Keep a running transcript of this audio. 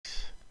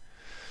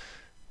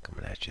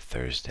at you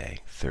Thursday,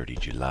 30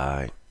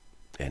 July,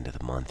 end of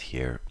the month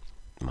here.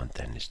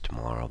 Month end is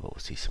tomorrow, but we'll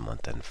see some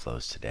month end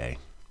flows today.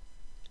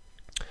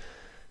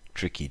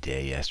 Tricky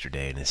day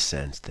yesterday in a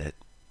sense that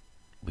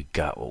we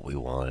got what we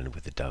wanted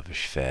with the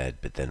dovish Fed,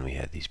 but then we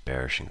had these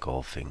bearish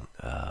engulfing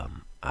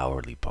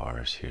hourly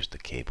bars. Here's the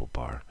cable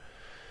bar.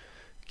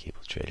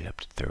 Cable traded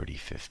up to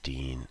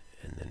 30.15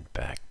 and then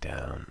back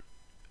down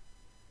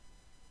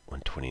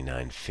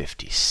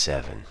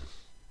 129.57.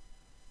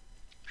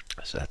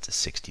 So that's a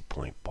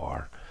 60-point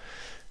bar.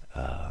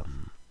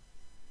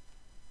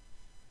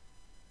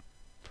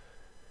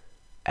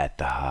 At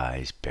the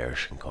highs,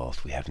 bearish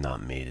engulfed. We have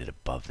not made it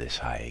above this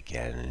high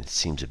again, and it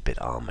seems a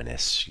bit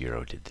ominous.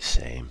 Euro did the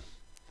same.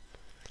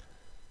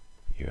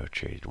 Euro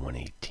traded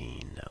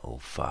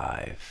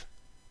 118.05.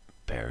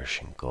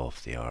 Bearish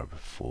engulfed the hour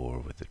before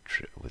with a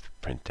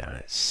print down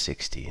at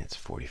 60. It's a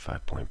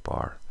 45-point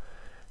bar.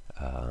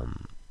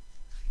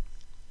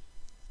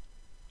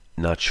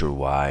 Not sure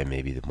why.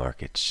 Maybe the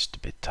market's just a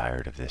bit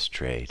tired of this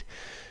trade.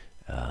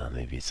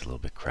 Maybe it's a little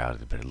bit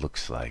crowded, but it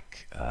looks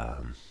like,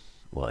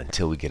 well,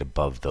 until we get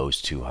above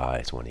those two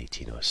highs,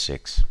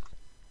 118.06,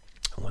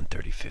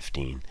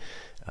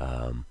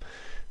 130.15,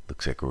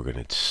 looks like we're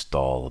going to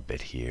stall a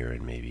bit here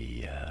and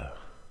maybe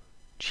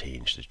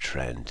change the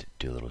trend,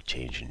 do a little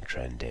change in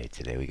trend day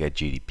today. We got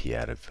GDP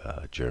out of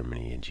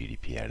Germany and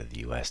GDP out of the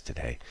US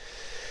today.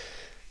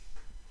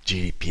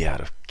 GDP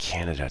out of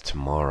Canada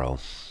tomorrow.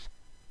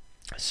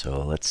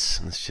 So let's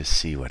just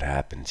see what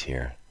happens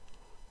here.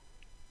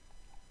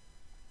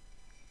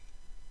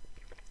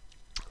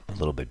 A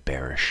little bit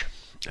bearish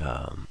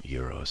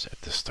euros at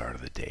the start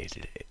of the day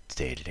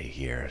today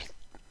here.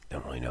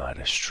 Don't really know how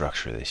to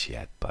structure this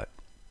yet, but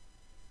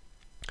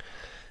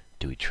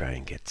do we try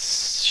and get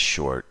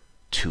short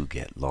to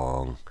get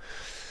long?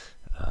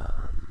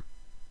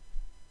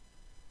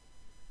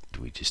 Do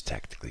we just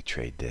tactically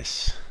trade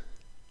this?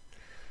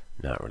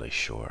 Not really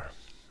sure.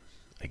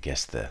 I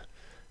guess the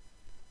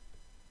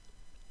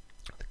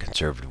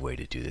conservative way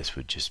to do this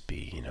would just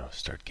be, you know,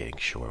 start getting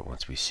short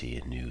once we see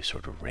a new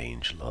sort of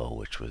range low,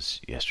 which was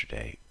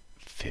yesterday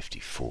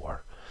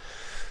 54.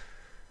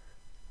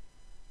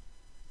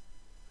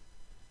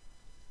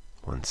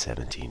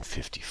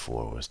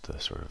 117.54 was the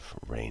sort of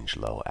range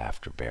low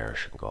after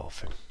bearish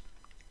engulfing.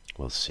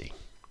 We'll see.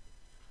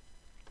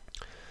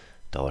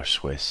 Dollar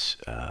Swiss,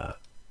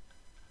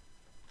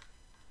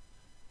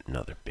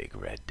 another big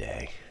red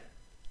day.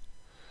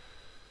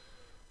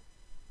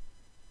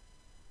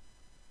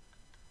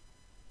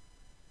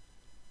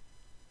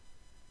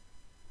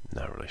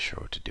 Not really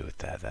sure what to do with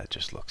that. That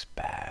just looks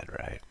bad,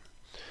 right?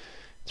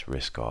 It's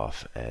risk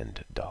off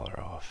and dollar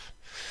off.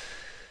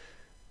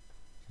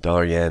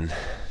 Dollar yen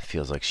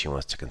feels like she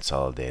wants to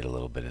consolidate a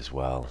little bit as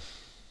well.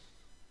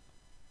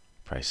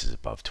 Prices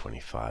above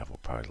 25 will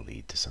probably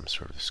lead to some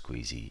sort of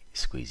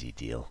squeezy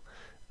deal.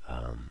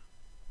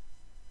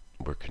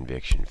 We're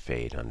conviction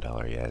fade on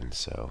dollar yen,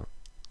 so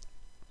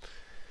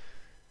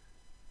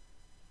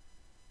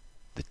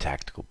the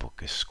tactical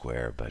book is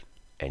square, but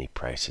any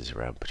prices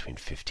around between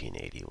 50 and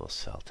 80 will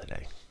sell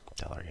today.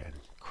 Dollar yen.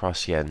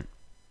 Cross yen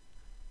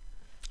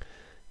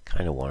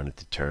kind of wanted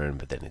to turn,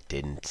 but then it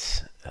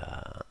didn't.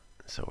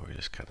 So we're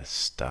just kind of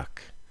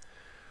stuck.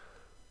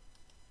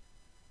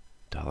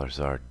 Dollar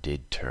ZAR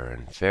did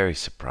turn. Very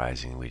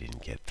surprising we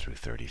didn't get through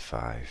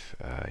 35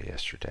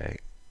 yesterday,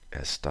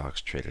 as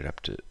stocks traded up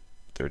to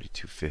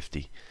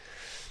 32.50.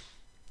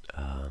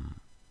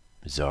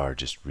 ZAR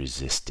just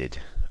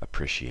resisted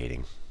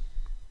appreciating.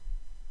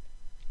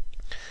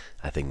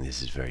 I think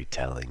this is very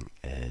telling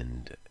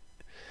and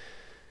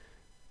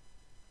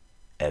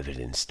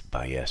evidenced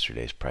by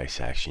yesterday's price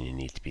action. You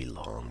need to be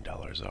long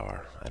dollar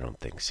ZAR. I don't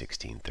think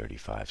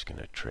 1635 is going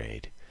to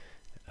trade.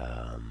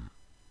 Of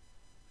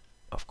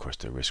course,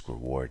 the risk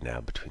reward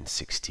now between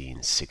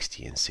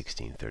 1660 and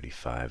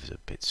 1635 is a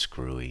bit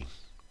screwy. You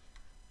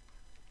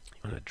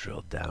want to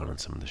drill down on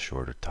some of the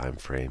shorter time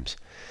frames.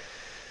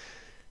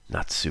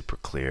 Not super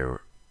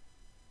clear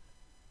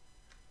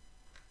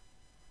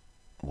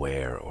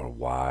where or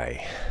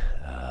why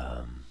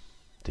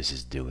this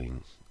is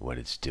doing what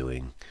it's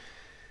doing.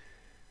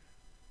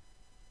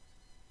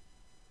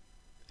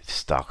 If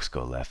stocks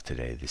go left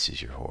today, this is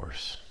your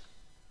horse.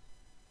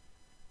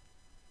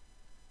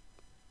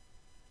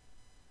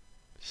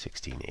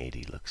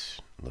 1680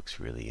 looks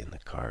really in the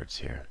cards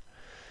here.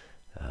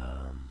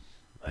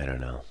 I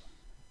don't know.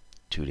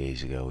 2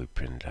 days ago we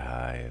printed a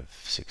high of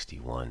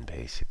 61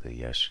 basically.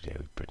 Yesterday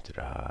we printed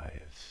a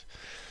high of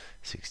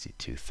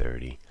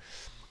 62.30.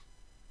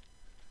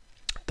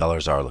 Dollar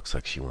ZAR looks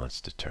like she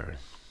wants to turn.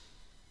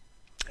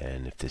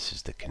 And if this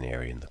is the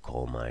canary in the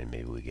coal mine,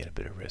 maybe we get a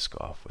bit of risk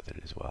off with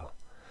it as well.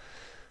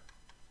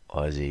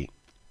 Aussie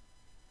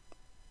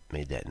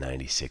made that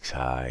 96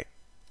 high.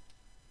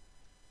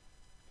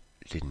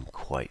 Didn't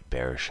quite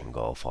bearish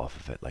engulf off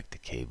of it like the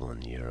cable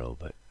and the euro,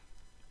 but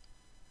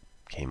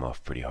came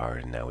off pretty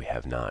hard, and now we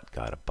have not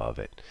got above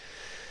it.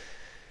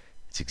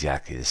 It's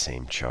exactly the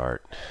same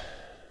chart.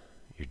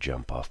 Your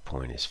jump off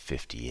point is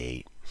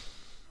 58.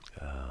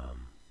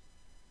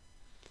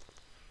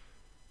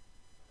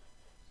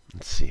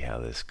 Let's see how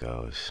this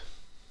goes.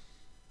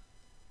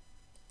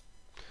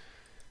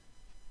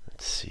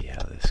 Let's see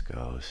how this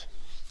goes.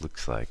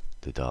 Looks like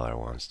the dollar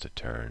wants to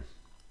turn.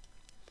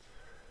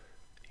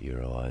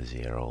 Euro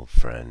Aussie, our old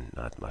friend,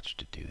 not much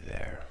to do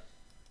there.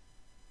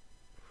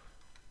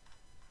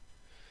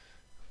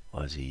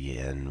 Aussie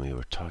yen, we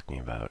were talking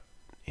about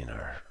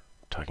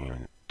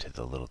talking to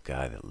the little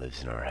guy that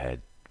lives in our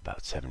head,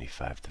 about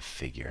 75 the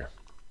figure.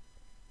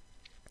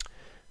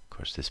 Of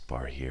course, this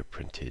bar here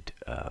printed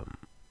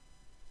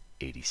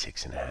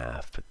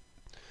 86.5, but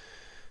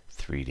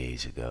 3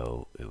 days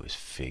ago it was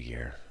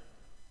figure.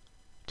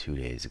 2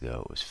 days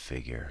ago it was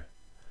figure.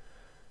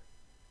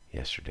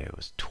 Yesterday it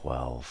was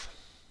 12.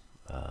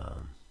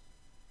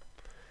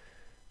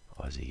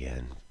 Aussie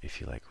yen, if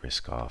you like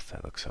risk off,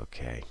 that looks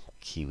okay.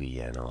 Kiwi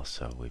yen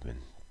also, we've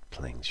been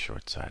playing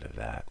short side of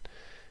that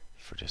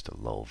for just a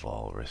low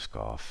vol risk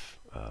off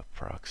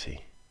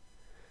proxy.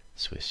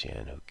 Swiss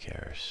yen, who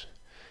cares?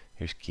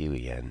 Here's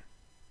Kiwi yen.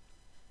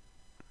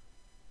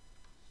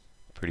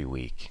 Pretty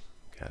weak,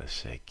 gotta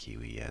say,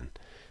 Kiwi yen.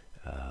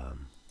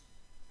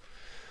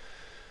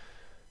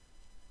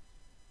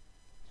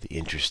 The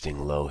interesting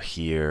low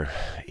here,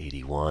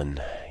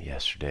 81.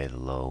 Yesterday the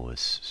low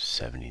was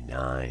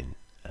 79.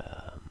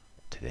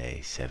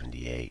 Today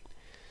 78.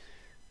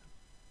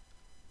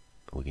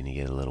 We're gonna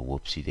get a little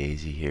whoopsie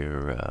daisy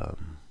here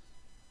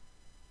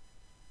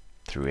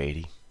through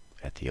 80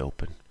 at the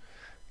open.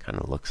 Kind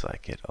of looks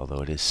like it,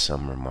 although it is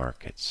summer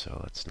market, so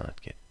let's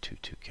not get too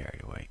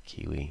carried away.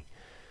 Kiwi.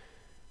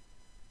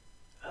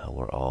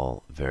 We're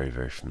all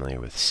very familiar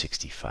with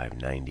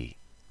 65.90,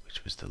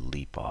 which was the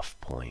leap off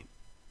point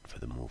for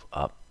the move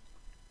up.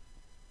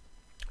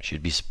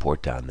 Should be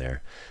support down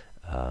there,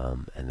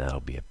 and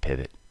that'll be a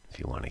pivot if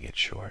you want to get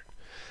short.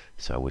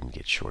 So I wouldn't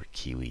get short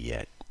Kiwi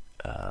yet.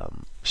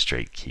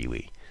 Straight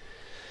Kiwi.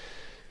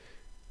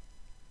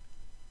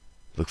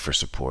 Look for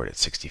support at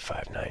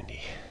 65.90.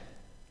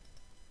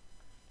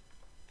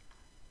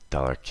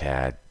 Dollar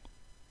CAD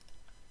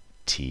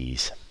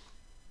tease.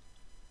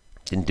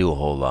 Didn't do a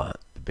whole lot.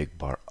 The big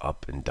bar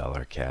up in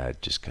dollar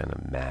CAD just kind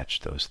of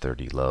matched those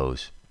 30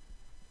 lows.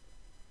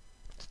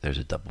 So there's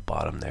a double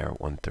bottom there.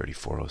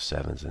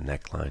 134.07 is the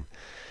neckline.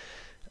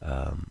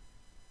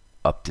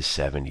 Up to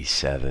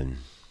 77.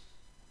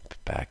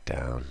 Back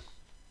down.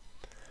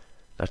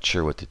 Not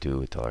sure what to do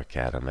with dollar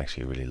CAD. I'm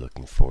actually really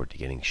looking forward to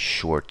getting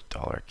short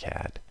dollar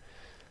CAD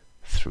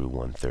through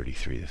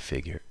 133 the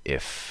figure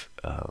if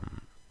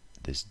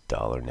this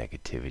dollar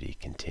negativity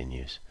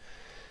continues.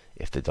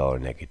 If the dollar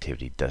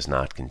negativity does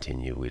not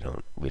continue, we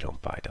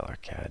don't buy dollar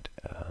CAD.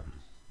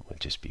 We'll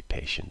just be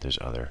patient. There's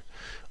other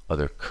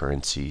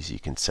currencies you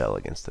can sell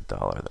against the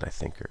dollar that I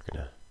think are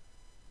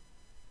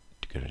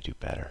gonna do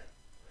better.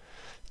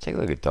 Take a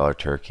look at dollar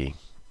Turkey.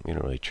 We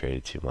don't really trade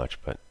it too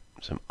much, but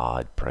some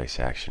odd price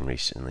action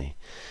recently.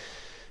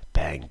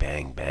 Bang,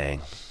 bang,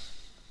 bang.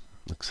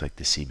 Looks like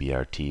the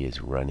CBRT is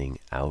running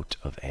out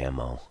of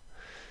ammo.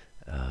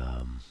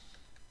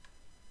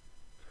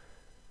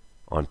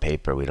 On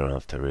paper, we don't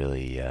have to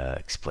really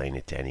explain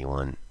it to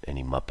anyone.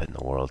 Any muppet in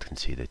the world can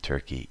see that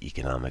Turkey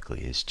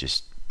economically is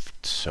just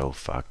so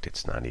fucked,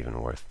 it's not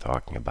even worth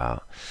talking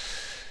about.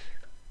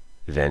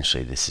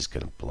 Eventually, this is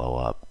going to blow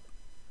up.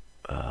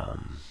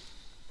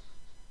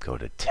 Go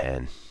to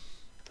 10.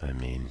 I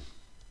mean,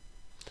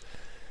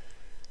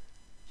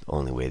 the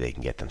only way they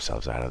can get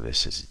themselves out of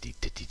this is to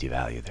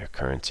devalue their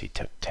currency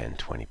to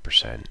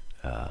 10-20%.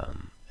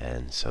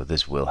 And so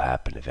this will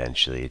happen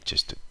eventually. It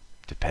just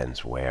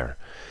depends where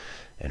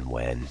and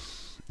when.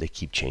 They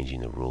keep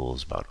changing the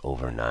rules about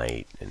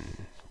overnight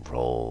and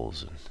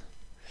rolls, and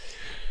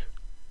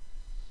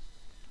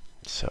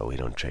so we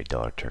don't trade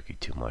dollar Turkey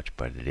too much,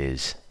 but it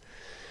is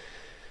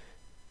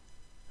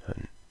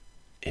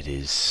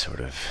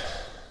sort of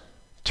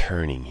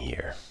turning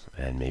here,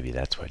 and maybe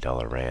that's why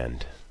dollar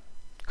rand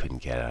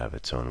couldn't get out of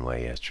its own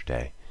way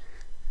yesterday.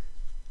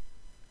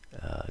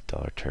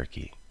 Dollar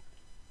Turkey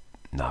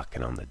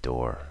knocking on the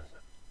door,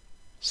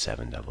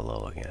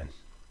 700 again.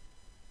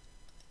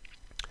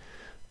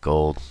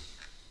 Gold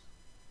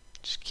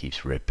just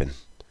keeps ripping.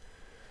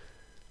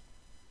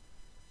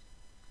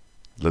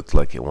 Looked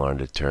like it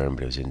wanted to turn,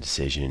 but it was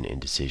indecision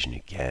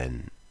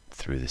again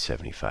through the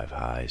 75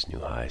 highs, new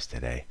highs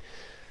today.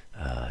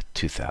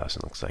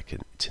 2000 looks like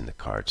it's in the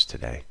cards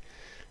today.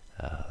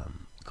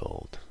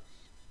 Gold.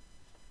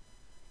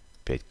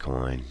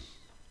 Bitcoin.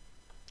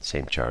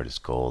 Same chart as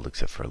gold,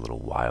 except for a little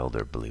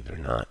wilder, believe it or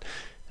not.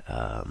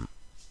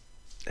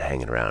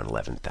 Hanging around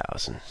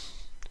 11,000.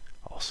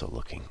 Also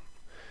looking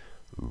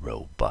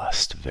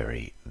robust,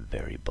 very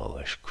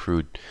bullish.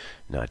 Crude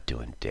not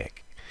doing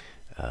dick.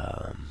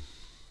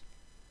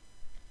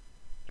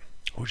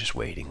 We're just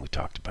waiting. We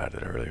talked about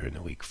it earlier in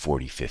the week.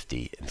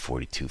 40.50 and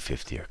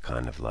 42.50 are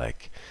kind of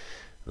like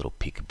little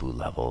peekaboo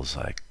levels,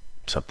 like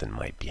something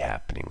might be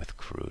happening with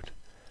crude.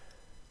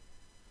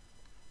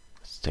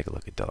 Let's take a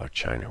look at dollar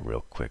China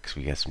real quick, because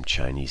we got some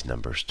Chinese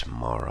numbers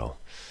tomorrow.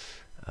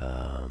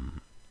 I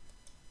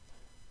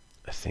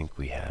think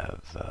we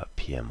have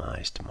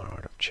PMIs tomorrow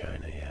out of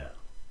China, yeah.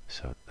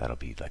 So that'll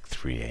be like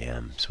 3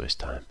 a.m. Swiss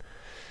time.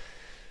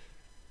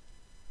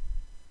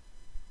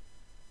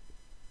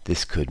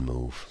 This could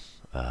move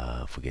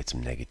if we get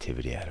some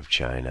negativity out of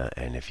China,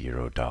 and if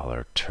euro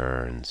dollar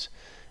turns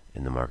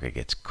and the market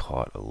gets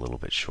caught a little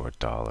bit short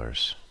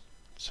dollars.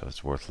 So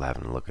it's worth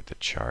having a look at the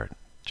chart.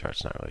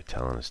 Chart's not really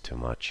telling us too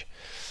much.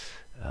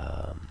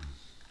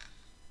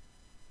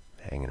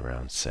 Hanging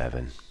around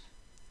 7.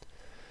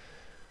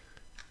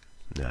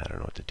 No, I don't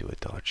know what to do with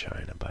dollar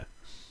China, but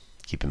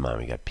keep in mind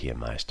we got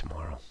PMIs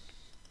tomorrow.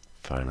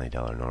 Finally,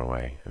 dollar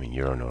Norway,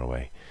 euro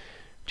Norway.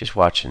 Just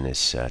watching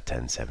this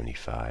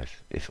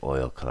 1075. If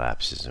oil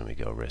collapses and we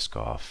go risk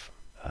off,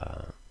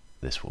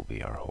 this will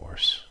be our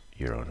horse.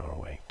 Euro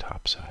Norway,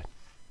 top side.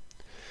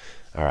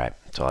 All right,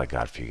 that's all I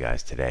got for you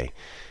guys today.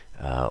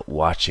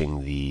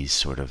 Watching these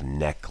sort of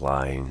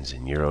necklines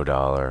in euro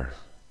dollar,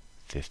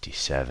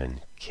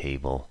 57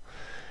 cable,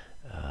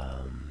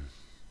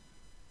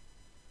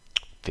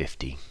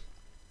 50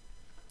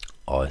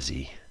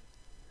 Aussie,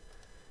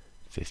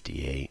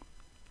 58.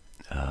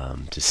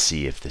 To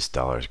see if this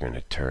dollar is going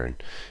to turn.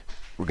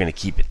 We're going to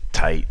keep it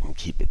tight and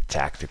keep it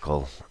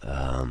tactical.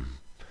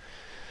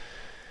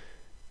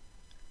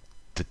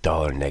 The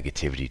dollar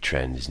negativity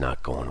trend is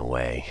not going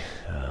away,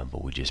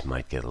 but we just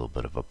might get a little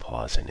bit of a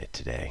pause in it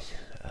today.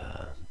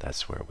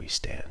 That's where we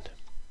stand.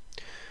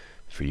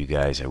 For you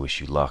guys, I wish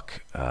you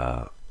luck,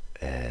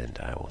 and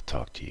I will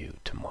talk to you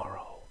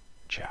tomorrow.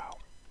 Ciao.